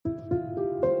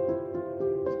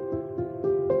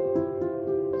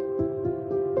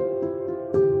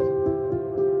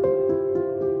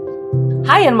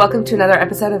Hi, and welcome to another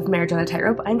episode of Marriage on a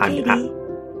Tightrope. I'm Katie.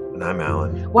 And I'm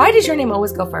Alan. Why does your name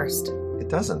always go first? It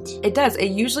doesn't. It does.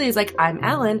 It usually is like, I'm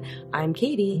Alan, I'm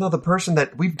Katie. No, the person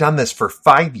that we've done this for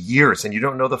 5 years and you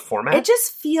don't know the format? It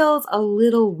just feels a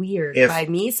little weird by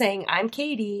me saying, I'm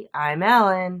Katie, I'm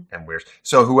Alan. And weird.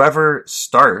 So whoever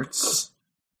starts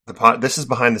this is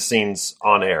behind the scenes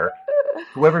on air.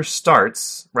 Whoever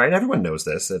starts, right? Everyone knows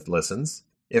this that listens.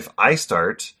 If I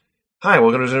start, hi,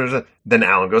 welcome to, then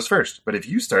Alan goes first. But if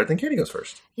you start, then Katie goes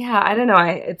first. Yeah, I don't know.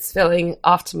 It's feeling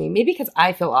off to me. Maybe because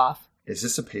I feel off. Is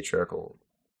this a patriarchal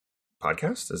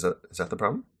podcast? Is that the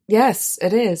problem? Yes,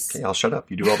 it is. Okay, I'll shut up.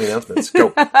 You do all the announcements.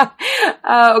 Go.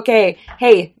 Okay.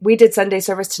 Hey, we did Sunday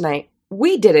service tonight.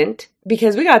 We didn't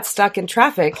because we got stuck in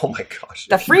traffic. Oh my gosh.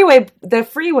 The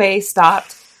freeway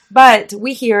stopped, but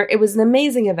we hear it was an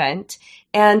amazing event.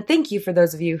 And thank you for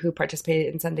those of you who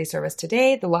participated in Sunday service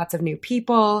today, the lots of new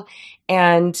people,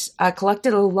 and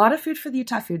collected a lot of food for the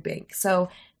Utah Food Bank. So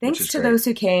thanks to those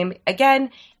who came. Again,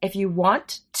 if you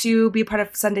want to be part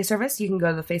of Sunday service, you can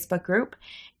go to the Facebook group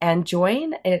and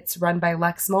join. It's run by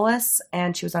Lex Mullis,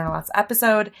 and she was on our last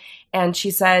episode. And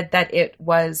she said that it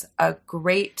was a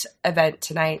great event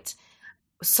tonight.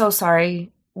 So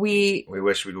sorry. We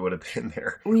wish we would have been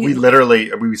there.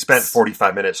 We spent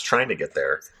 45 minutes trying to get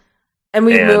there. And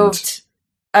we moved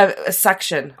a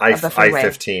section of the freeway.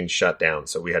 I-15 shut down,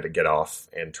 so we had to get off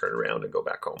and turn around and go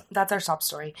back home. That's our sob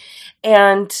story.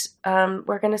 And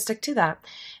we're going to stick to that.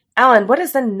 Alan, what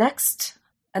is the next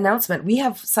announcement? We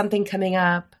have something coming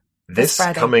up this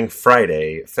Friday. Coming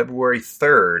Friday, February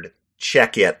 3rd.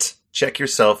 Check it. Check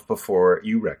yourself before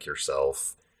you wreck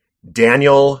yourself.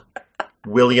 Daniel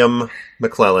William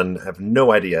McClellan, I have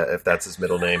no idea if that's his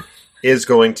middle name, is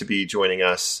going to be joining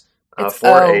us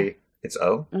It's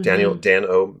O? Mm-hmm. Dan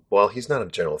O. Well, he's not a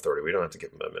general authority. We don't have to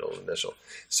give him a middle initial.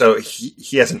 So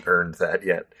he hasn't earned that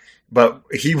yet. But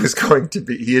he has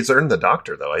earned the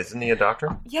doctor, though. Isn't he a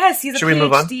doctor? Yes, he's a PhD. Should we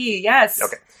move on? Yes.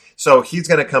 Okay. So he's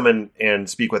going to come in and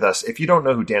speak with us. If you don't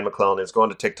know who Dan McClellan is, go on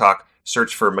to TikTok,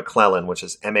 search for McClellan, which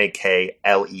is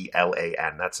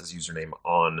McLellan. That's his username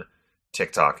on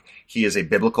TikTok. He is a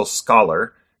biblical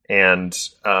scholar. And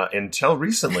until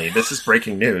recently, this is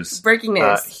breaking news. Breaking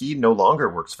news. He no longer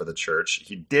works for the church.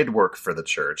 He did work for the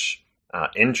church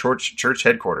in church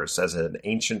headquarters as an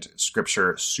ancient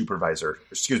scripture supervisor.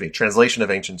 Translation of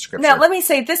ancient scripture. Now, let me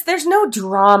say this. There's no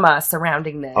drama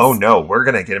surrounding this. Oh, no. We're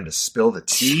going to get him to spill the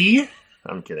tea?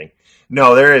 I'm kidding.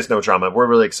 No, there is no drama. We're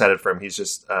really excited for him. He's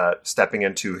just stepping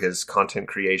into his content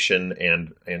creation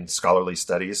and scholarly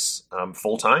studies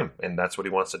full time. And that's what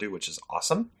he wants to do, which is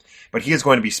awesome. But he is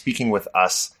going to be speaking with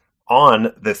us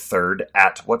on the 3rd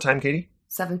at what time, Katie?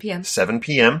 7 p.m. 7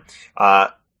 p.m.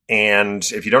 And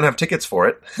if you don't have tickets for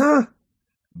it,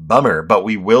 bummer. But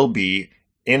we will be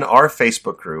in our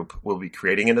Facebook group. We'll be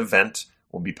creating an event.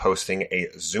 We'll be posting a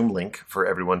Zoom link for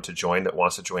everyone to join that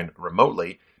wants to join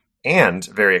remotely. And,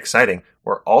 very exciting,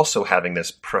 we're also having this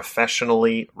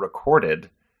professionally recorded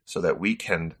so that we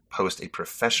can post a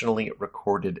professionally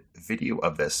recorded video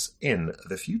of this in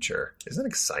the future. Isn't that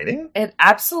exciting? It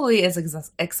absolutely is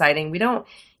exciting. We don't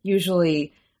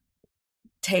usually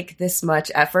take this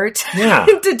much effort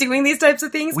into doing these types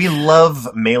of things. We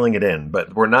love mailing it in,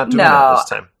 but we're not doing that this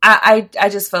time. I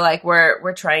just feel like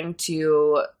we're trying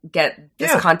to get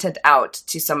this content out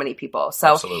to so many people.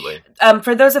 So, absolutely.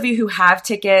 For those of you who have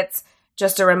tickets,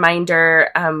 just a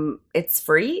reminder, it's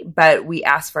free, but we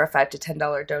ask for a $5 to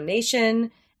 $10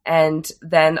 donation. And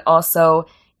then also,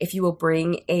 if you will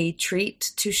bring a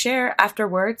treat to share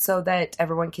afterwards so that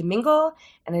everyone can mingle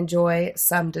and enjoy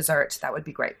some dessert, that would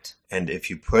be great. And if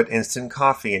you put instant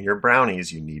coffee in your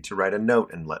brownies, you need to write a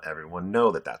note and let everyone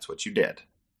know that that's what you did.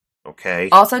 Okay?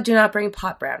 Also, do not bring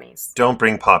pot brownies. Don't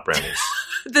bring pot brownies.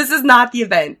 This is not the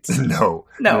event. No.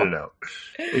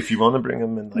 If you want to bring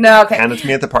them in, hand it to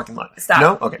me at the parking lot. Stop.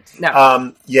 No? Okay.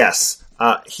 No. Yes.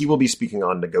 He will be speaking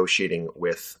on negotiating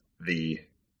with the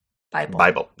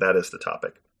Bible. That is the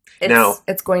topic.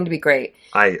 It's going to be great.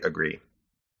 I agree.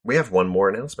 We have one more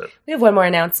announcement.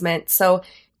 So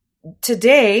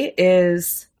today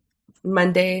is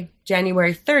Monday,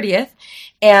 January 30th,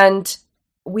 and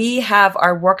we have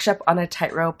our workshop on a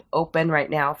tightrope open right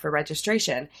now for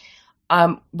registration.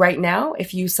 Right now,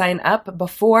 if you sign up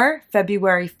before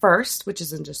February 1st, which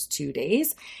is in just 2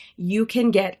 days, you can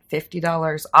get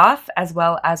 $50 off, as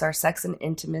well as our sex and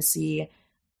intimacy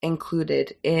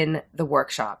included in the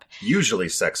workshop. Usually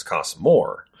sex costs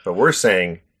more, but we're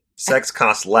saying Sex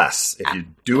costs less if you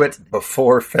do it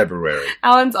before February.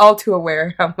 Alan's all too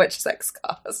aware how much sex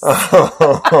costs.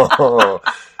 Oh,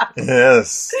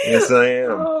 yes. Yes, I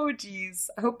am. Oh, geez.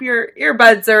 I hope your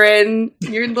earbuds are in.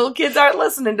 Your little kids aren't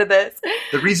listening to this.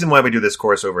 The reason why we do this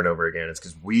course over and over again is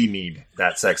because we need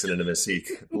that sex and intimacy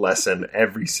lesson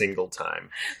every single time.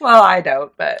 Well, I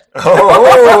don't, but...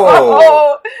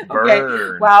 Oh! Okay.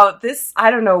 Burn. Wow, this...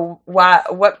 I don't know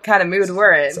what kind of mood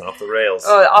we're in. It's off the rails.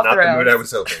 Oh, off Not the rails. mood I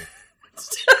was hoping.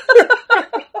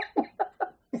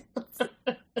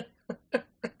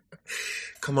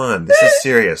 Come on, this is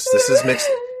serious. This is mixed.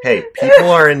 Hey, people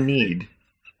are in need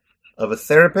of a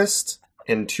therapist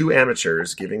and two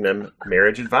amateurs giving them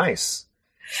marriage advice.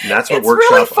 And that's what It's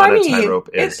Workshop really on a funny. Tightrope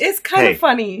is. It's kind of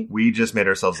funny. We just made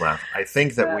ourselves laugh. I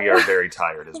think that we are very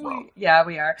tired as well. Yeah,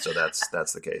 we are. So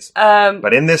that's the case.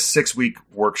 But But in this 6-week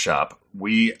workshop,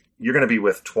 you're going to be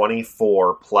with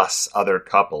 24 plus other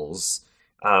couples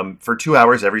for 2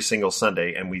 hours every single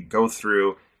Sunday, and we go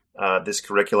through this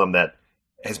curriculum that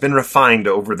has been refined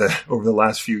over the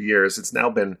last few years. It's now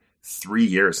been 3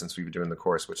 years since we've been doing the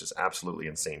course, which is absolutely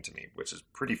insane to me, which is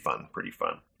pretty fun.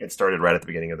 It started right at the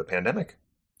beginning of the pandemic.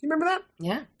 You remember that?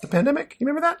 Yeah. The pandemic? You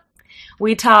remember that?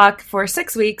 We talk for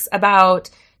 6 weeks about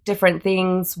different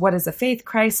things. What is a faith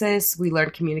crisis? We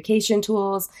learn communication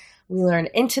tools. We learn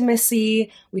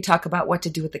intimacy. We talk about what to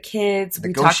do with the kids.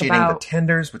 Negotiating we talk about the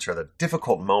tenders, which are the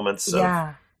difficult moments of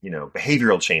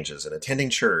behavioral changes and attending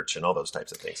church and all those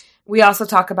types of things. We also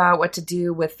talk about what to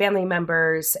do with family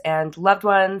members and loved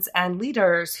ones and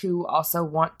leaders who also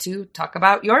want to talk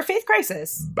about your faith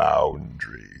crisis.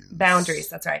 Boundaries,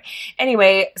 that's right.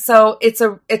 Anyway, so it's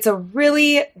a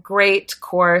really great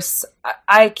course.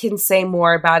 I can say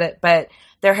more about it, but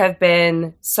there have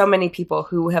been so many people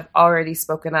who have already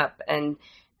spoken up and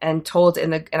told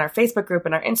in our Facebook group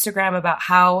and our Instagram about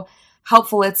how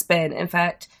helpful it's been. In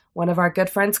fact, one of our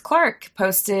good friends, Clark,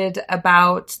 posted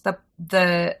about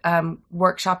the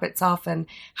workshop itself and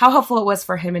how helpful it was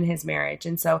for him in his marriage.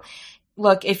 And so,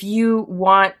 look, if you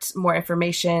want more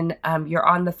information, you're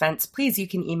on the fence, please, you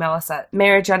can email us at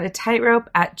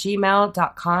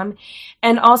marriageonatightrope@gmail.com.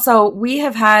 And also, we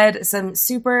have had some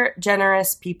super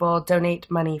generous people donate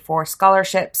money for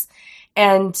scholarships.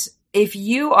 And if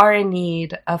you are in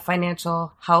need of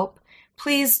financial help,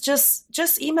 please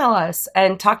just email us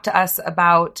and talk to us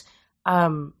about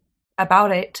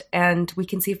it, and we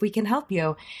can see if we can help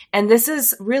you. And this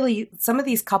is really, some of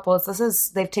these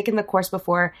couples, they've taken the course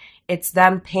before. It's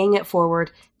them paying it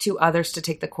forward to others to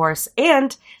take the course.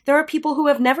 And there are people who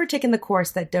have never taken the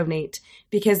course that donate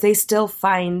because they still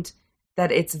find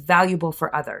that it's valuable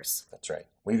for others. That's right.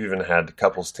 We've even had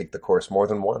couples take the course more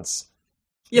than once.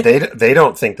 Yeah. They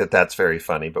don't think that that's very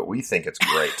funny, but we think it's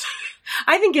great.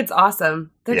 I think it's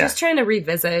awesome. They're just trying to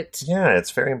revisit. Yeah,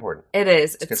 it's very important. It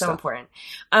is. It's so important.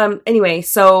 Anyway,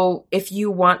 so if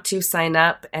you want to sign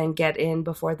up and get in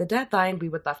before the deadline, we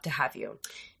would love to have you.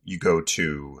 You go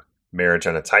to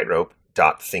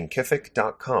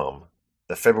marriageonatightrope.thinkific.com,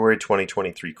 the February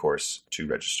 2023 course, to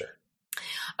register.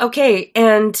 Okay,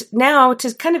 and now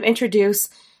to kind of introduce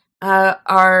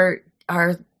our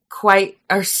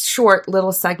short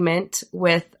little segment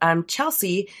with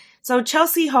Chelsea. So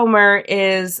Chelsea Homer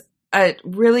is a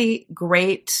really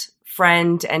great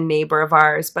friend and neighbor of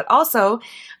ours, but also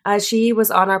she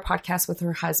was on our podcast with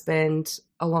her husband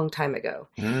a long time ago.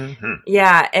 Mm-hmm.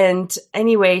 Yeah, and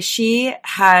anyway, she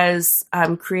has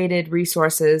created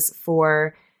resources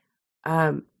for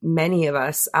many of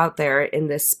us out there in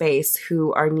this space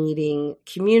who are needing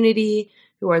community,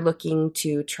 who are looking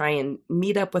to try and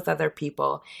meet up with other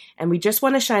people. And we just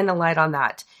want to shine a light on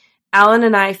that. Alan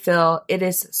and I feel it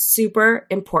is super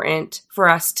important for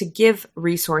us to give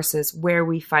resources where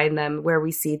we find them, where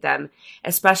we see them,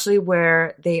 especially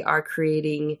where they are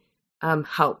creating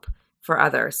help for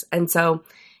others. And so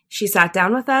she sat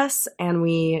down with us and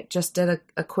we just did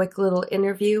a quick little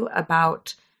interview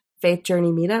about Faith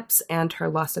Journey meetups and her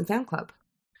Lost and Found Club.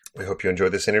 We hope you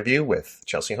enjoyed this interview with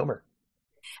Chelsea Homer.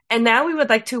 And now we would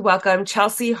like to welcome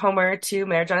Chelsea Homer to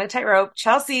Marriage on a Tightrope.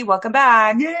 Chelsea, welcome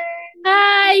back. Yay!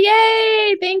 Hi,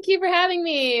 yay! Thank you for having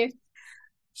me.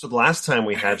 So the last time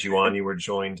we had you on, you were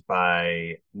joined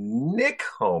by Nick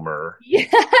Homer.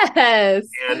 Yes.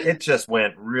 And it just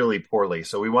went really poorly.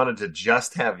 So we wanted to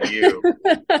just have you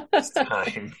this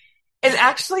time. And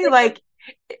actually,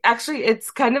 it's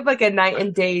kind of like a night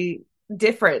and day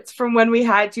difference from when we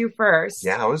had you first.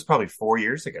 Yeah, it was probably 4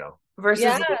 years ago.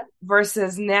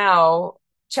 Versus now.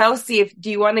 Chelsea,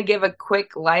 do you want to give a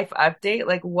quick life update?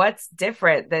 Like, what's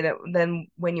different than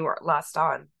when you were last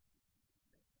on?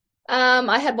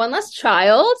 I had one less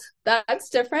child. That's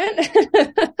different.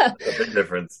 That's a big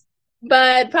difference.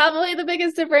 But probably the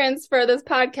biggest difference for this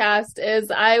podcast is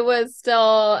I was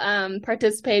still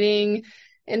participating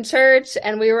in church,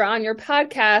 and we were on your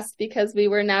podcast because we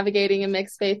were navigating a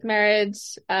mixed faith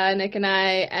marriage, Nick and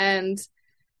I, and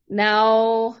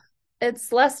now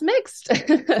it's less mixed.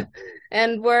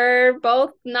 And we're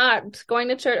both not going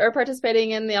to church or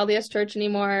participating in the LDS church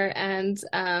anymore, and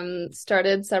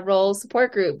started several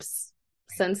support groups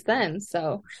since then.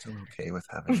 So We're still okay with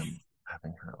having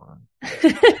her on.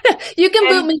 you can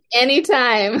boot me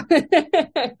anytime.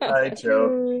 Hi,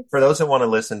 Joe. For those that want to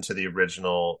listen to the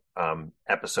original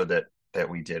episode that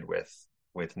we did with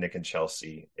Nick and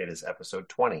Chelsea, it is episode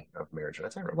 20 of Marriage.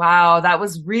 That's right. Wow, that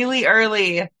was really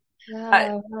early.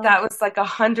 Wow. That was like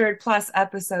 100+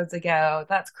 episodes ago.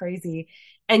 That's crazy.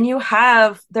 And you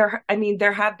have there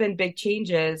have been big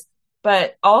changes,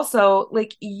 but also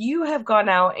like you have gone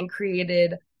out and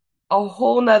created a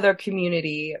whole nother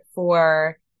community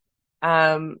for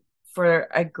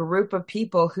a group of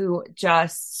people who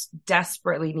just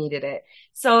desperately needed it.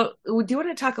 So do you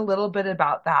want to talk a little bit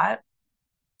about that?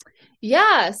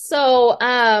 Yeah. So,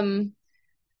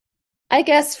 I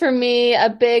guess for me, a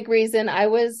big reason I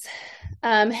was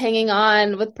hanging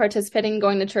on with participating,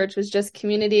 going to church was just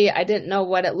community. I didn't know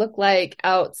what it looked like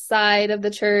outside of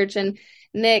the church. And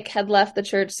Nick had left the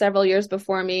church several years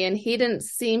before me, and he didn't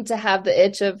seem to have the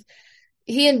itch of,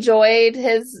 he enjoyed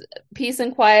his peace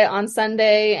and quiet on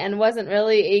Sunday and wasn't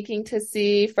really aching to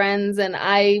see friends. And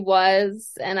I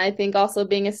was, and I think also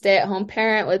being a stay-at-home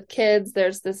parent with kids,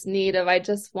 there's this need of, I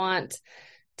just want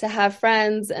to have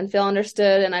friends and feel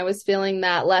understood. And I was feeling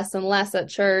that less and less at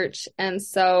church. And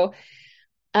so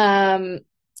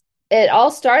it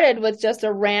all started with just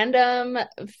a random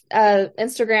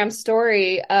Instagram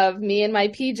story of me in my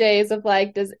PJs of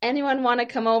like, does anyone want to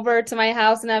come over to my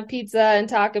house and have pizza and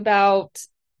talk about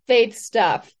faith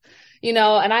stuff? You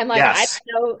know, and I'm like, yes. I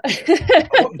don't know.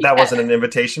 Oh, that wasn't an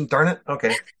invitation. Darn it.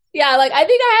 Okay. Yeah, like I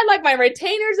think I had like my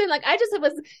retainers in, like I just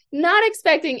was not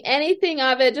expecting anything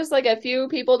of it, just like a few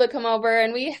people to come over,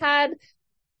 and we had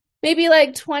maybe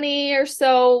like 20 or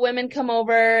so women come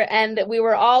over, and we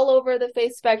were all over the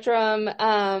faith spectrum,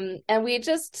 and we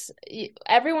just,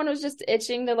 everyone was just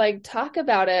itching to like talk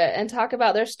about it and talk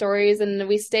about their stories, and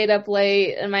we stayed up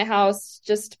late in my house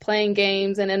just playing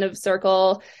games and in a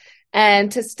circle.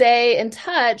 And to stay in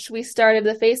touch, we started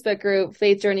the Facebook group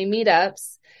Faith Journey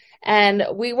Meetups. And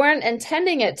we weren't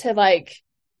intending it to like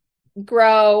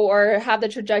grow or have the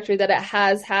trajectory that it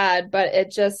has had, but it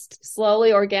just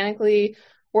slowly, organically,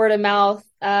 word of mouth,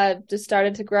 just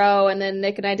started to grow. And then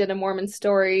Nick and I did a Mormon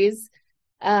Stories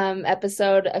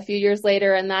episode a few years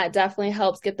later, and that definitely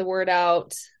helps get the word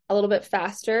out a little bit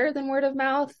faster than word of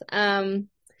mouth. And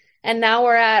now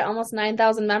we're at almost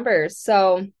 9,000 members.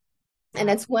 So, and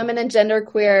it's women and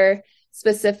genderqueer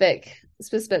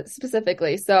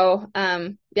specifically. So,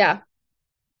 yeah.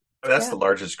 That's the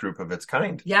largest group of its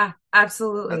kind. Yeah,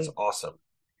 absolutely. That's awesome.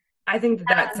 I think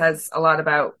that says a lot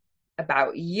about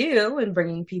you and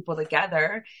bringing people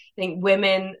together. I think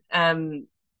women,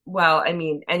 well, I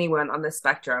mean, anyone on the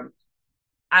spectrum.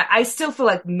 I still feel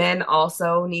like men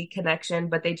also need connection,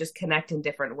 but they just connect in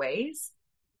different ways.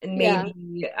 And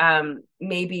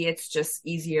maybe it's just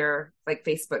easier, like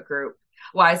Facebook group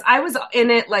wise. I was in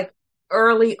it like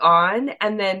early on,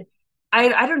 and then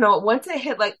I don't know, once I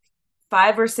hit like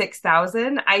 5,000 or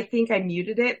 6,000, I think I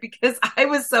muted it because I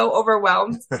was so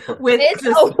overwhelmed with it's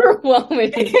just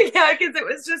overwhelming. Yeah, because it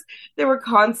was just, there were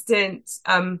constant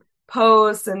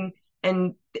posts, and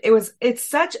it's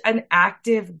such an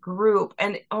active group,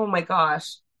 and oh my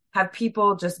gosh, have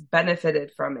people just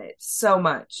benefited from it so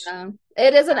much.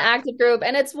 It is an active group,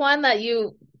 and it's one that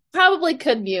you probably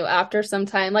could mute after some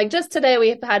time. Like just today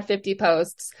we've had 50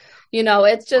 posts. You know,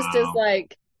 it's just is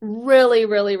like really,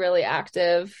 really, really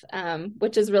active,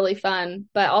 which is really fun,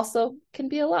 but also can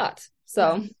be a lot.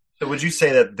 So would you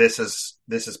say that this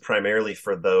is primarily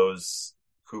for those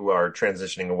who are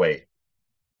transitioning away?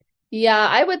 Yeah,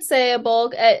 I would say a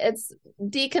bulk. It's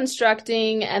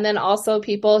deconstructing, and then also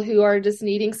people who are just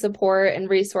needing support and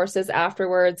resources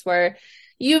afterwards, where,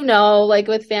 you know, like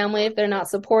with family, if they're not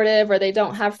supportive or they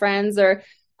don't have friends, or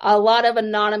a lot of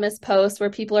anonymous posts where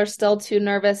people are still too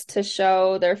nervous to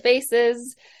show their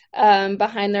faces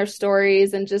behind their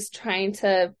stories, and just trying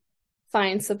to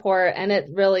find support. And it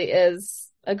really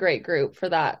is a great group for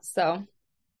that. So,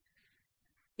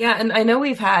 yeah, and I know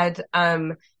we've had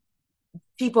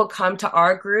people come to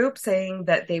our group saying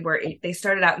that they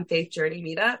started out in Faith Journey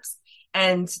Meetups,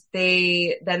 and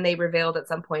they revealed at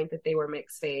some point that they were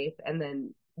mixed faith, and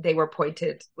then they were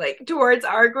pointed like towards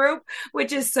our group,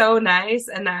 which is so nice,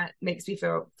 and that makes me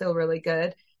feel really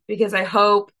good, because I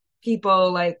hope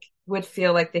people like would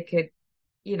feel like they could,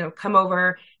 come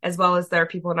over, as well as there are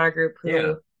people in our group who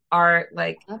Yeah. are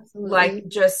like Absolutely.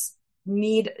 just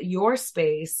need your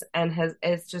space, and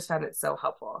it's just found it so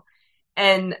helpful.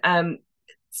 And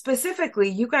specifically,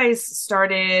 you guys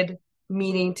started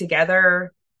meeting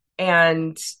together,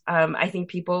 and I think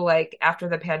people, like, after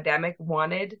the pandemic,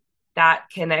 wanted that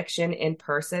connection in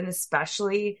person,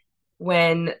 especially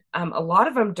when a lot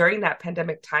of them during that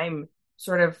pandemic time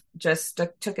sort of just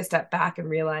took a step back and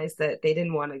realized that they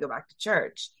didn't want to go back to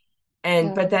church.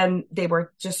 Yeah. But then they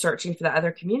were just searching for the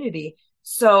other community.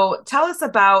 So tell us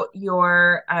about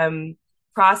your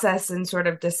process and sort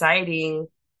of deciding,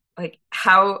 like,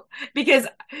 how, because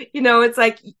it's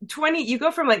like 20, you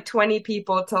go from like 20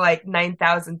 people to like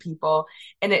 9,000 people,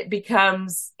 and it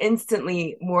becomes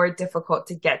instantly more difficult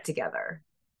to get together.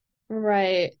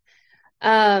 Right.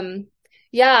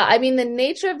 Yeah, I mean, the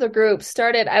nature of the group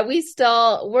started,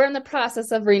 we're in the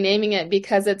process of renaming it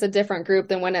because it's a different group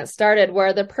than when it started,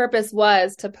 where the purpose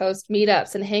was to post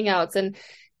meetups and hangouts,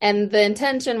 and the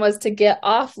intention was to get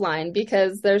offline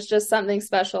because there's just something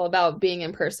special about being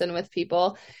in person with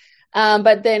people.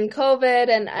 But then COVID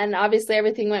and obviously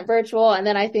everything went virtual. And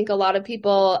then I think a lot of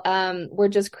people were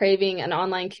just craving an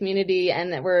online community,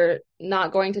 and that we're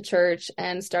not going to church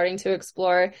and starting to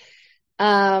explore.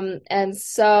 And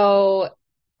so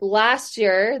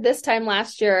this time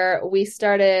last year, we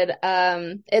started,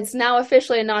 it's now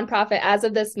officially a nonprofit as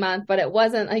of this month, but it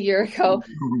wasn't a year ago,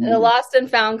 the Lost and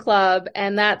Found Club.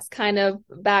 And that's kind of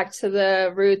back to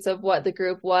the roots of what the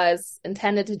group was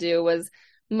intended to do, was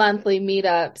monthly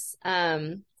meetups.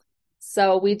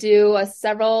 So we do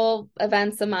several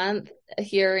events a month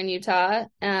here in Utah.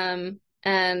 And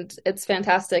it's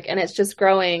fantastic, and it's just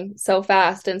growing so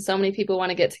fast, and so many people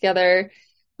want to get together.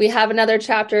 We have another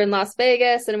chapter in Las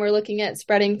Vegas, and we're looking at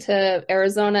spreading to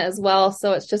Arizona as well.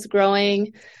 So it's just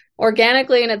growing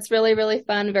organically, and it's really, really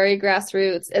fun, very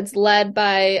grassroots. It's led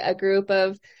by a group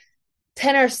of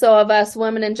 10 or so of us,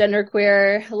 women and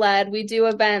genderqueer led. We do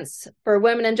events for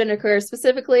women and genderqueer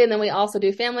specifically, and then we also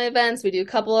do family events. We do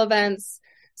couple events.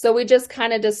 So we just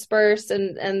kind of disperse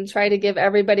and try to give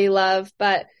everybody love.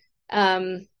 But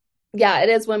yeah, it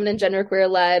is women and genderqueer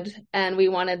led, and we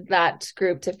wanted that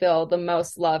group to feel the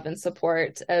most love and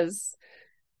support, as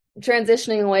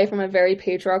transitioning away from a very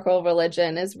patriarchal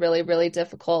religion is really, really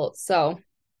difficult. So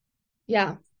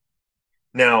yeah.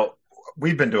 Now,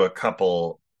 we've been to a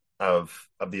couple of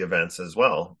the events as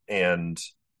well, and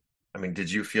I mean, did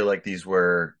you feel like these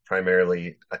were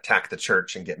primarily attack the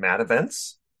church and get mad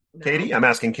events? No. Katie, I'm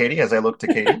asking Katie as I look to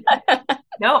Katie.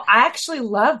 No, I actually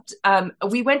loved,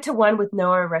 we went to one with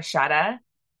Noah Rashada,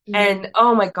 and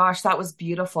oh my gosh, that was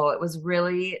beautiful. It was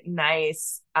really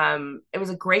nice. It was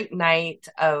a great night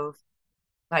of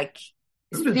like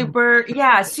super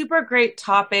great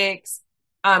topics.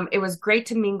 It was great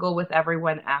to mingle with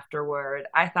everyone afterward.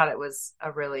 I thought it was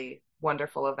a really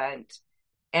wonderful event.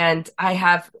 And I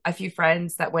have a few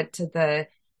friends that went to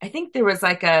I think there was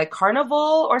like a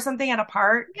carnival or something at a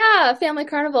park. Yeah, family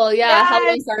carnival. Yeah, yes.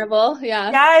 Halloween carnival. Yeah.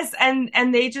 Yes,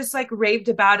 and they just like raved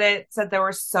about it, said there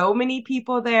were so many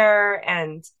people there,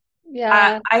 and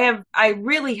yeah, I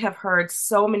really have heard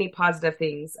so many positive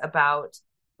things about,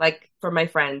 like, for my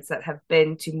friends that have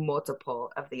been to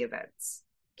multiple of the events.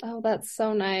 Oh, that's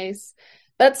so nice.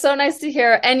 That's so nice to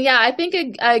hear. And yeah, I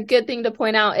think a good thing to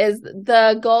point out is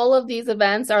the goal of these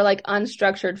events are like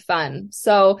unstructured fun.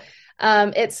 So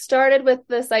it started with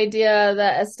this idea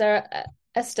that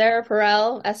Esther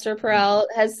Perel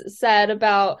has said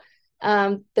about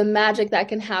the magic that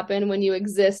can happen when you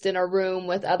exist in a room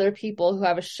with other people who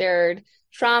have a shared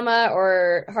trauma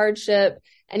or hardship.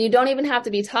 And you don't even have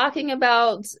to be talking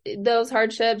about those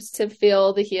hardships to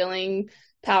feel the healing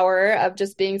power of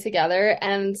just being together.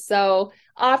 And so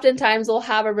oftentimes we'll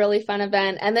have a really fun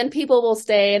event, and then people will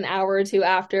stay an hour or two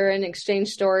after and exchange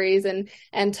stories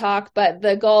and talk. But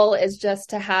the goal is just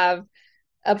to have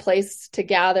a place to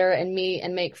gather and meet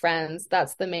and make friends.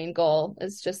 That's the main goal.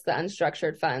 It's just the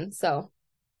unstructured fun. So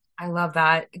I love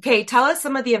that. Okay, tell us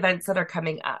some of the events that are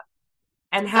coming up,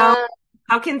 and how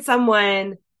can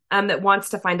someone that wants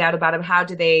to find out about them, how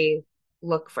do they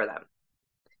look for them?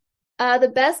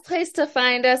 The best place to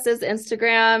find us is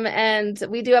Instagram, and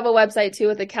we do have a website too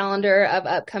with a calendar of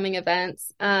upcoming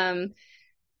events.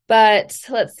 But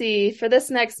let's see, for this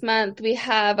next month, we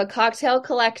have a cocktail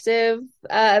collective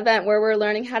event where we're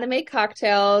learning how to make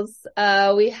cocktails.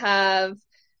 We have,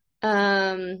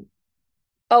 we're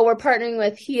partnering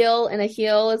with Heal, and a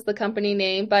Heal is the company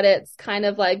name, but it's kind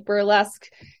of like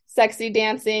burlesque, sexy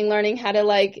dancing, learning how to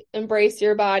like embrace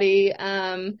your body.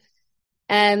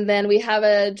 And then we have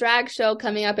a drag show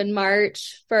coming up in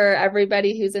March for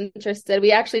everybody who's interested.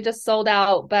 We actually just sold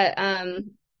out, but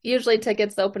usually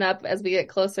tickets open up as we get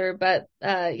closer. But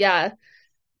we're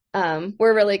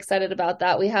really excited about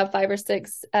that. We have 5 or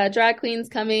 6 drag queens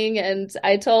coming, and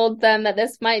I told them that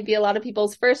this might be a lot of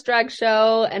people's first drag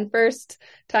show and first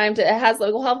time to,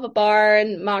 we'll have a bar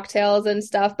and mocktails and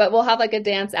stuff, but we'll have like a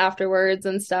dance afterwards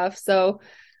and stuff. So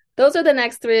those are the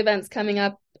next 3 events coming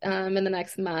up in the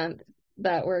next month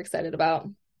that we're excited about.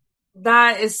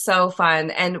 That is so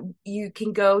fun. And you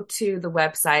can go to the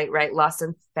website, right? Lost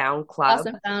and Found Club.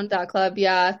 lostandfound.club,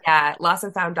 yeah. Yeah,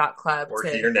 lostandfound.club.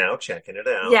 We're here now, checking it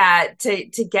out. Yeah,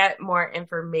 to get more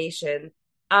information.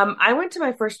 I went to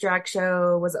my first drag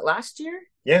show, was it last year?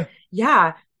 Yeah.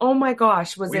 Yeah. Oh my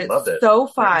gosh, We loved it. So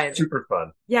fun. Super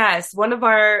fun. Yes, one of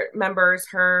our members,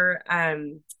 her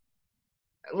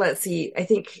let's see, I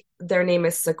think their name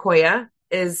is Sequoia,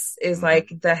 is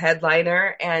like the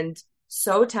headliner, and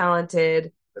so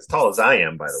talented. As tall as I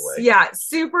am, by the way. Yeah,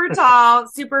 super tall,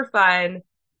 super fun.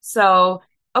 So,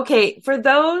 okay, for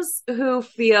those who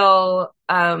feel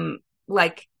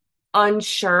like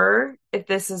unsure if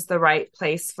this is the right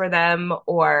place for them,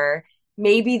 or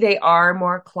maybe they are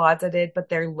more closeted, but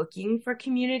they're looking for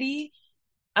community,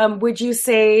 would you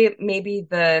say maybe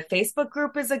the Facebook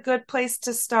group is a good place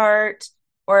to start?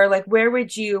 Or like, where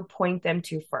would you point them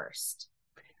to first?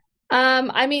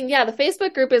 The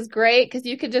Facebook group is great because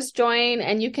you could just join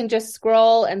and you can just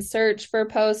scroll and search for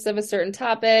posts of a certain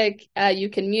topic. You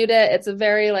can mute it. It's a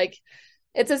very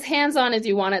it's as hands-on as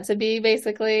you want it to be,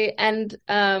 basically. And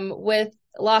with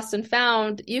Lost and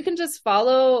Found, you can just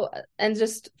follow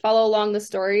along the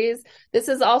stories. This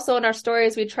is also in our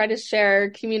stories. We try to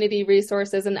share community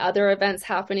resources and other events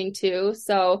happening too.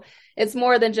 So it's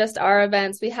more than just our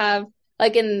events. We have,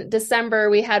 like in December,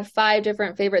 we had 5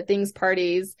 different favorite things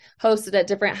parties hosted at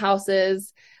different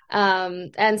houses.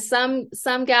 And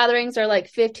some gatherings are like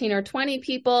 15 or 20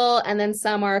 people, and then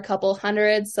some are a couple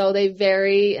hundred. So they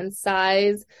vary in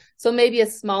size. So maybe a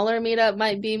smaller meetup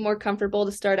might be more comfortable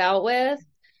to start out with.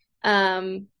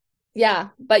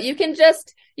 But you can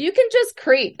just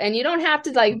creep, and you don't have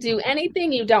to do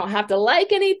anything. You don't have to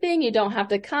like anything. You don't have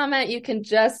to comment. You can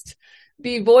just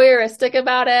be voyeuristic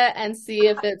about it and see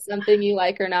if it's something you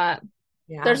like or not.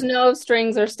 Yeah. There's no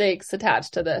strings or stakes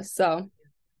attached to this. So,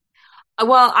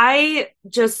 well, I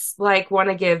just want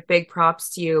to give big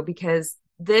props to you, because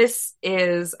this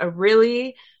is a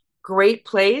really great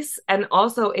place, and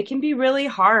also it can be really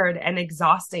hard and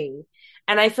exhausting.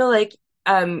 And I feel like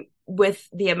with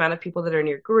the amount of people that are in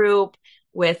your group,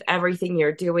 with everything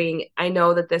you're doing, I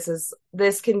know that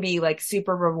this can be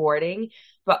super rewarding,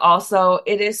 but also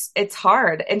it's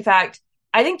hard. In fact,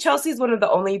 I think Chelsea's one of the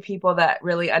only people that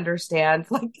really understands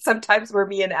sometimes where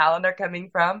me and Alan are coming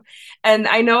from. And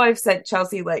I know I've sent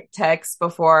Chelsea texts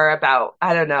before about,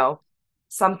 I don't know,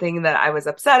 something that I was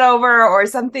upset over or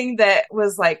something that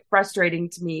was frustrating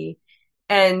to me.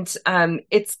 And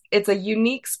it's a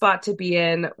unique spot to be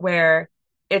in, where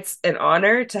it's an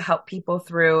honor to help people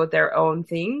through their own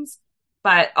things,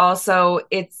 but also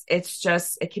it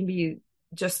can be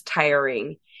just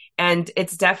tiring, and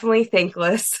it's definitely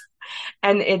thankless.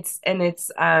 And I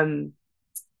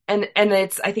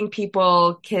think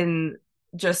people can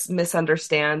just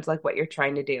misunderstand what you're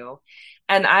trying to do.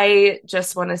 And I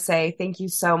just want to say thank you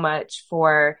so much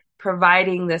for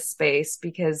providing this space,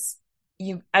 because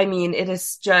it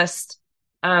is just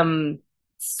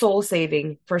soul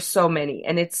saving for so many.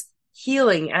 And it's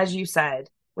healing, as you said,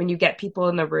 when you get people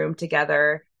in the room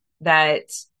together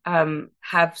that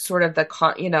have sort of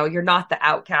you're not the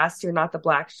outcast, you're not the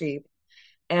black sheep,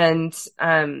 and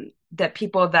that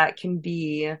people that can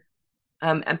be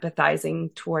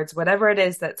empathizing towards whatever it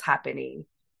is that's happening.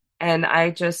 And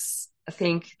I just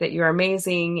think that you're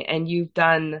amazing, and you've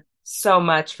done so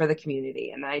much for the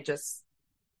community. And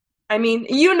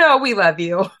we love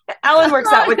you. Alan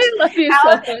works out with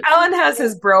Alan has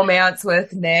his bromance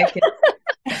with Nick.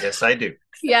 Yes, I do.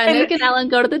 Yeah, Nick and Alan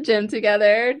go to the gym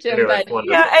together. Gym buddy.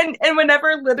 Yeah, and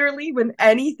whenever, literally, when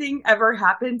anything ever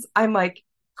happens, I'm like,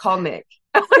 call Nick.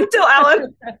 Until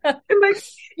Alan, I'm like,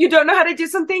 you don't know how to do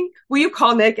something? Will you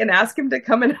call Nick and ask him to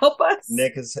come and help us?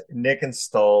 Nick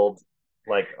installed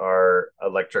our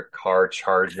electric car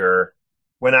charger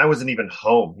when I wasn't even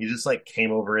home. He just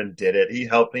came over and did it. He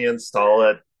helped me install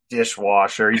a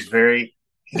dishwasher. He's very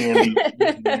handy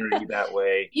that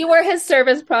way. You were his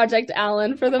service project,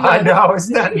 Alan, for the moment. I know,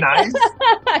 isn't that nice?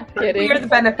 Kidding. We are the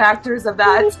benefactors of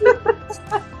that.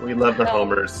 We love the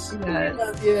homers. Yes. We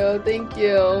love you. Thank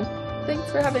you.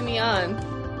 Thanks for having me on.